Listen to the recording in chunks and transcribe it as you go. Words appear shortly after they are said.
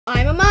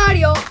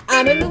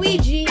I'm a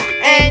Luigi,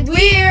 and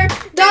we're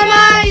the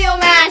Mario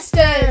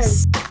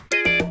Masters!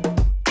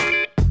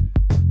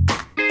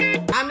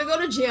 I'm gonna go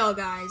to jail,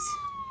 guys.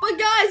 But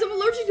guys, I'm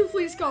allergic to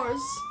police cars.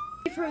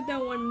 I've heard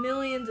that one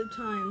millions of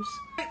times.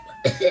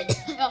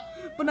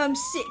 But I'm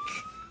sick.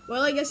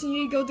 Well, I guess you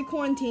need to go to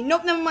quarantine.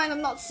 Nope, never mind,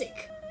 I'm not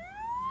sick.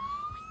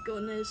 Oh my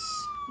goodness.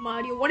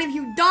 Mario, what have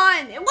you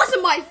done? It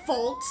wasn't my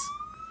fault.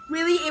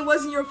 Really? It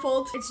wasn't your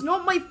fault? It's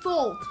not my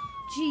fault.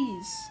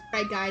 Jeez.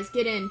 Alright, guys,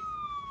 get in.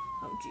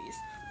 Oh, jeez.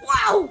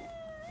 Wow!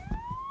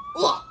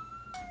 Ugh.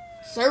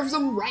 Serves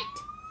them right.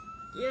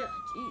 Yeah,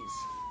 jeez.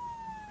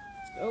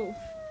 Let's go.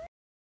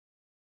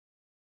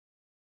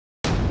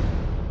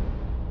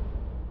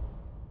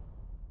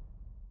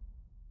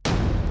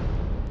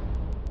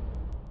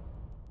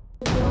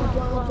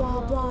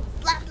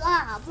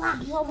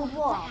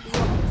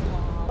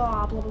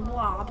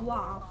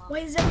 Blah. Why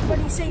is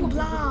everybody saying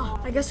blah?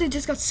 I guess they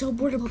just got so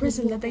bored of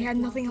prison that they had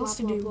nothing else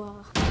to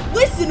do.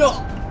 Listen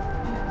up!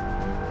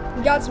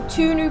 We got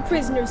two new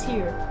prisoners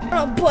here.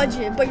 On a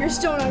budget, but you're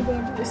still not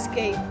going to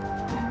escape.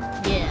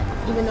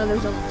 Yeah, even though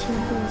there's only 2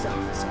 police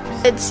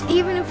officers. It's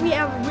even if we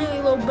have a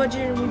really low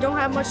budget and we don't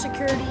have much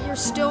security, you're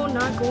still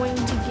not going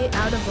to get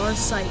out of our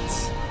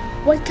sights.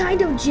 What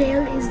kind of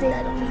jail is this?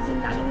 I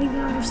don't even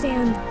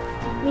understand.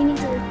 Me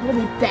neither. We'll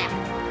be back.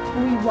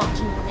 We'll be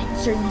watching you,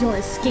 making sure you don't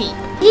escape.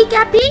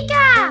 Pika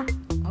Pika!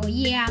 Oh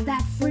yeah,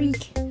 that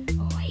freak.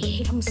 Oh, I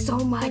hate him so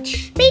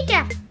much.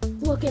 Pika!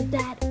 Look at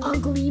that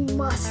ugly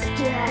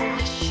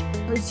mustache.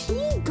 Because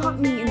he got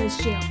me in this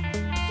jail.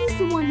 He's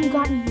the one who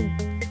got me here.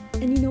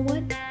 And you know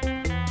what?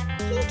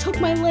 He took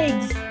my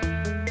legs.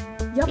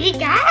 Yup.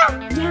 Pika?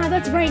 Yeah,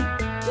 that's right.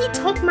 He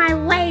took my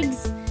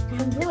legs. And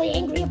I'm really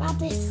angry about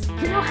this.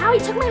 You know how he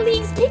took my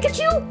legs,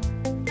 Pikachu?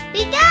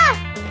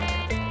 Pika!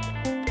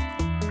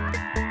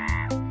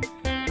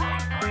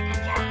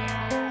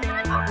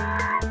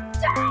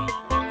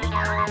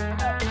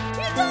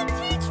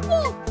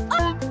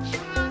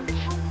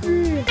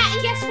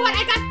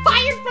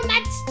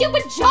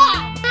 Stupid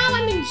job! Now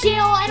I'm in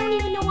jail. I don't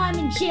even know why I'm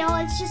in jail.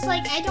 It's just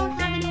like I don't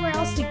have anywhere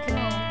else to go.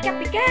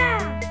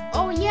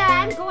 Oh yeah,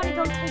 I'm going to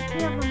go take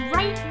care of them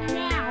right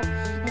now.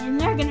 And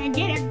they're gonna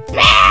get it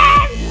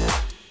bad!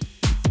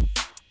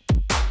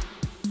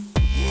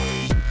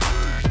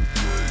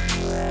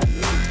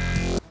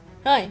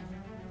 Hi.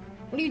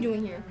 What are you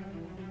doing here?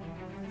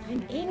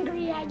 I'm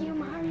angry at you,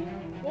 Mario.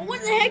 Well,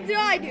 what the heck did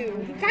I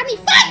do? You got me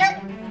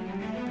fired!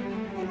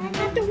 And I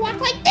have to walk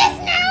like this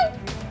now!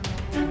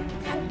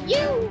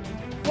 You!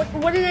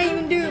 What did I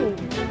even do?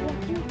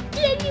 What you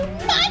did, you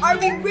monster! Are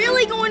we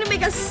really going to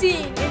make a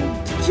scene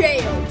in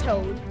jail,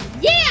 Toad?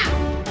 Yeah!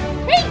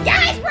 Hey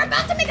guys, we're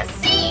about to make a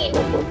scene!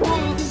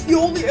 This is the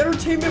only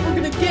entertainment we're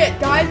gonna get,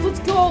 guys. Let's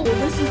go.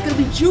 This is gonna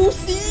be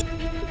juicy.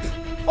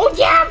 Oh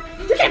yeah?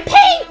 You're gonna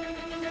pay!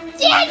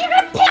 Yeah, you're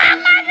gonna pay!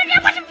 I'm not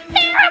gonna put the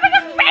finger up in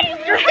the ready!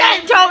 You're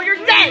dead, Toad!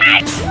 You're dead!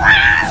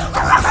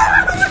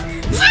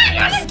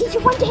 I'm gonna get you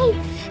one day.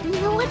 And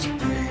you know what?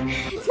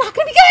 It's not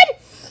gonna be good!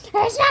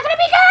 It's not gonna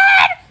be good!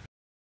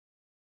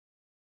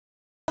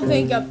 I don't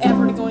think I'm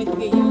ever going to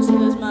get used to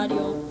this,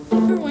 Mario.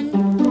 When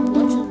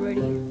lunch is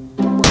ready.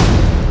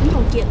 We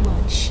don't get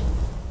lunch.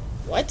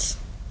 What?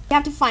 You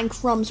have to find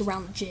crumbs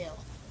around the jail.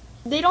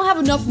 They don't have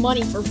enough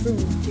money for food.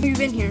 Have you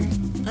been here?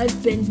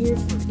 I've been here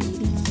for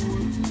 84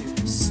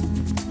 years.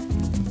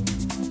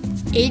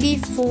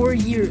 84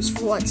 years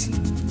for what?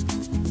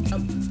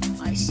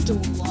 I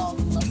stole all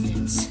the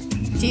muffins.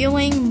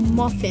 Stealing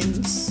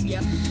muffins.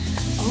 Yep.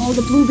 All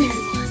the blueberry ones.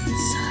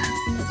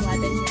 That's why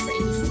I've been here for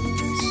 84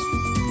 years.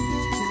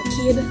 Now,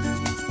 kid.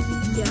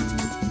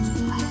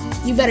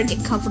 Yeah. You better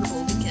get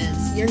comfortable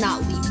because you're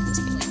not leaving this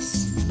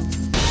place.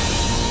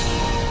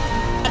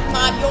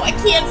 Mario, I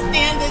can't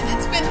stand this.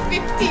 It's been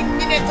 15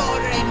 minutes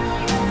already.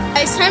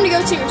 It's time to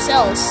go to your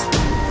cells.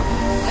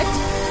 What?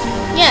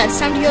 Yeah, it's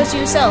time to go to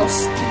your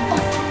cells.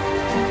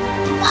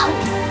 Wow.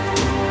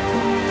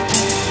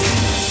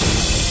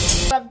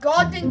 I've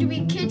gotten to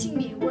be kidding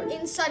me. We're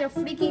inside a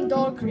freaking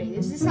doll crate.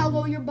 Is this how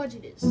low your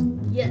budget is?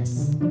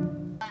 Yes.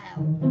 Wow.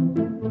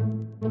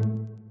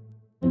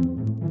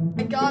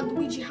 My God,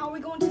 Luigi, how are we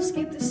going to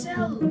escape the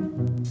cell?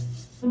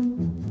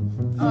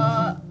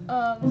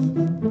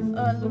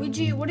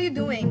 Luigi, what are you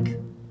doing?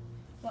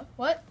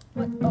 What?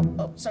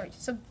 Oh, sorry.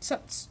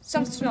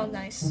 Something smelled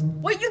nice.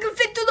 Wait, you can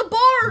fit through the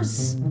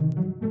bars!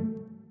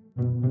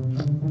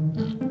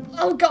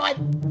 Oh God!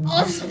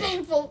 Oh, this is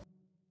painful.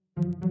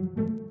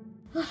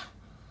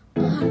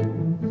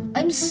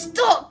 I'm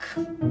stuck.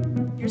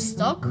 You're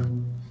stuck?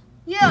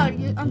 Yeah,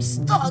 I'm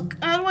stuck.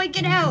 How do I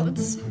get out?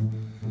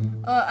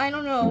 I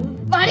don't know.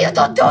 Mario,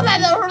 don't do that.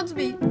 That hurts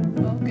me.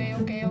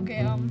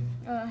 Okay.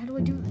 How do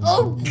I do this?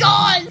 Oh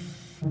God!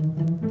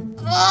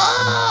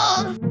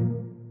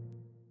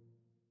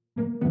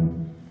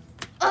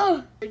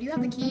 Oh! Do you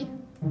have the key?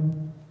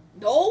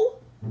 No?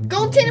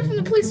 Go obtain it from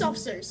the police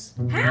officers.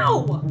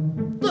 How?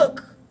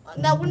 Look,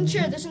 on that wooden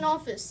chair, there's an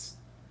office.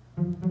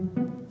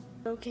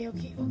 Okay.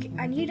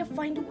 I need to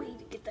find a way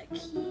to get that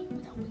key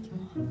without waking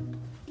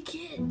up.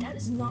 Kid, that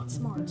is not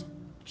smart.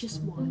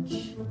 Just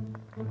watch.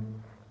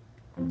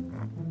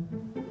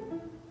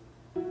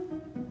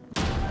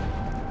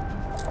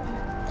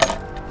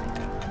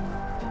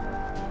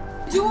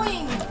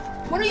 Doing?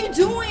 What are you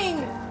doing?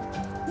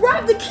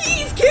 Grab the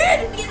keys,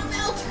 kid! Get them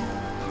out!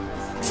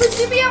 Please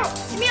get me out!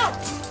 Get me out!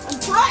 I'm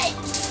trying!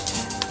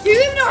 You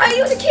don't even know how to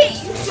use the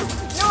keys!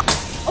 No!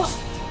 Oh,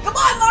 come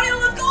on, Mario,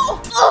 let's go!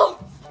 Oh!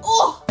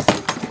 Oh!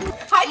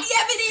 Hide the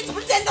evidence!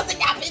 Pretend nothing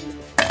happened!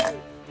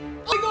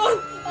 Oh my god!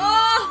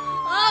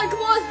 Come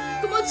on!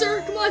 Come on,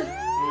 sir! Come on!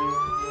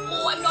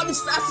 Oh, I'm not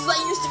as fast as I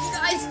used to be,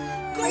 guys!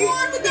 Go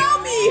on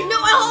without me! No,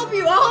 I'll help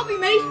you! I'll help you,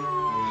 mate!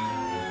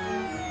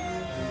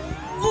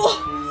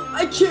 Oh!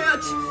 I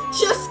can't!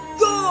 Just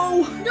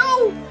go!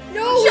 No!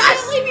 No!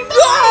 Just leave me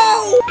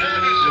go!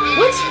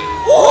 What?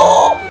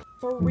 Oh!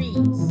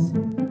 Freeze.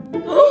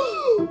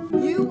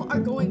 You are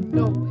going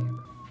nowhere.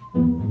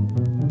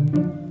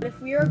 But if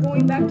we are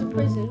going back to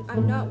prison,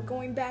 I'm not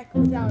going back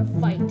without a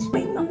fight.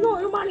 Wait, no,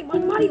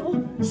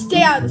 Mario.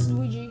 Stay out of this,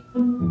 Luigi. I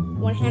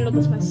want to handle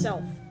this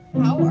myself.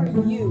 How are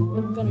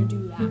you gonna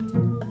do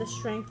that? The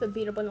strength to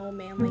beat up an old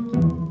man like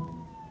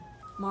you.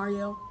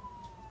 Mario,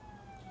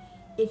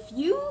 if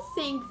you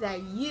think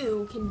that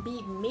you can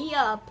beat me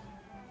up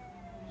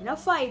in a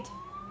fight,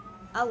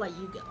 I'll let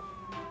you go.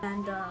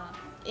 And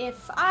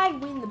if I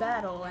win the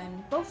battle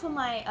and both of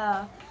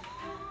my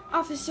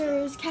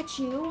officers catch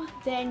you,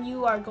 then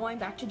you are going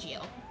back to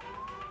jail.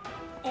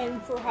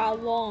 And for how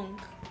long?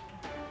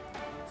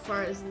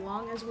 For as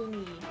long as we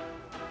need.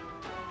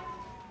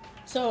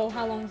 So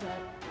how long is that?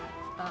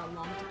 A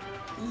long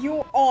time.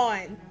 You're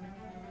on.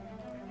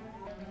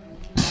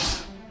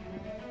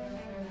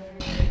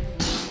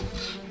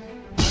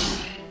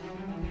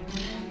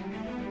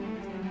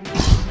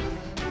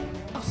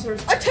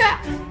 Officers,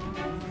 attack!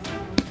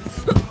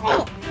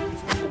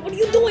 What are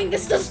you doing?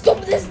 This is the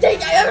stupidest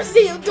thing I ever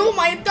seen you do in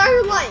my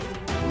entire life.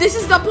 This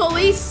is the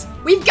police.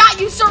 We've got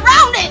you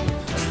surrounded.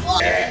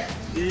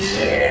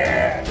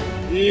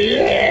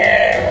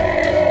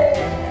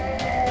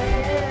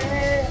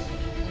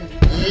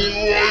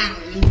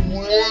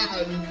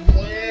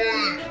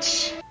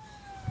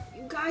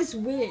 You guys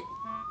win.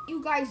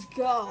 You guys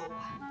go.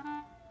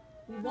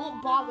 We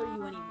won't bother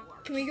you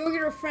anymore. Can we go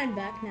get our friend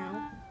back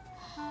now?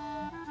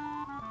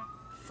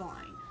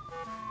 Fine.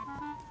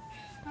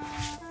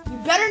 You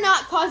better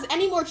not cause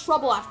any more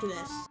trouble after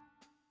this.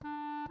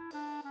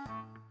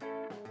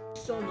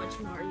 So much,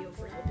 Mario,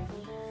 for helping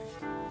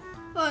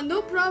me.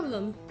 No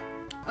problem.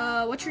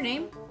 What's your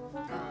name?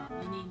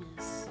 My name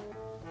is...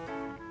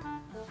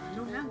 I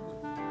don't have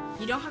one.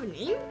 You don't have a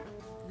name?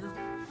 No.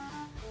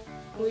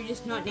 Were you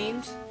just not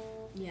named?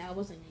 Yeah, I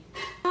wasn't named.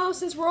 Oh,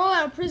 since we're all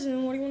out of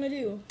prison, what do you want to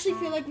do? I actually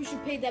feel like we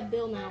should pay that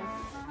bill now.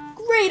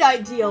 Great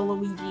idea,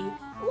 Luigi.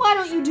 Why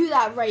don't you do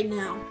that right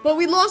now? But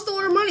we lost all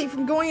our money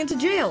from going into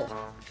jail.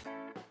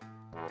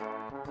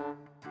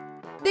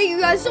 Thank you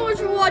guys so much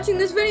for watching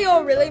this video.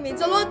 It really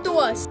means a lot to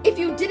us. If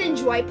you did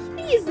enjoy,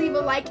 please leave a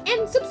like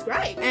and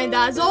subscribe. And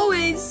as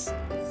always,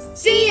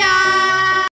 see ya!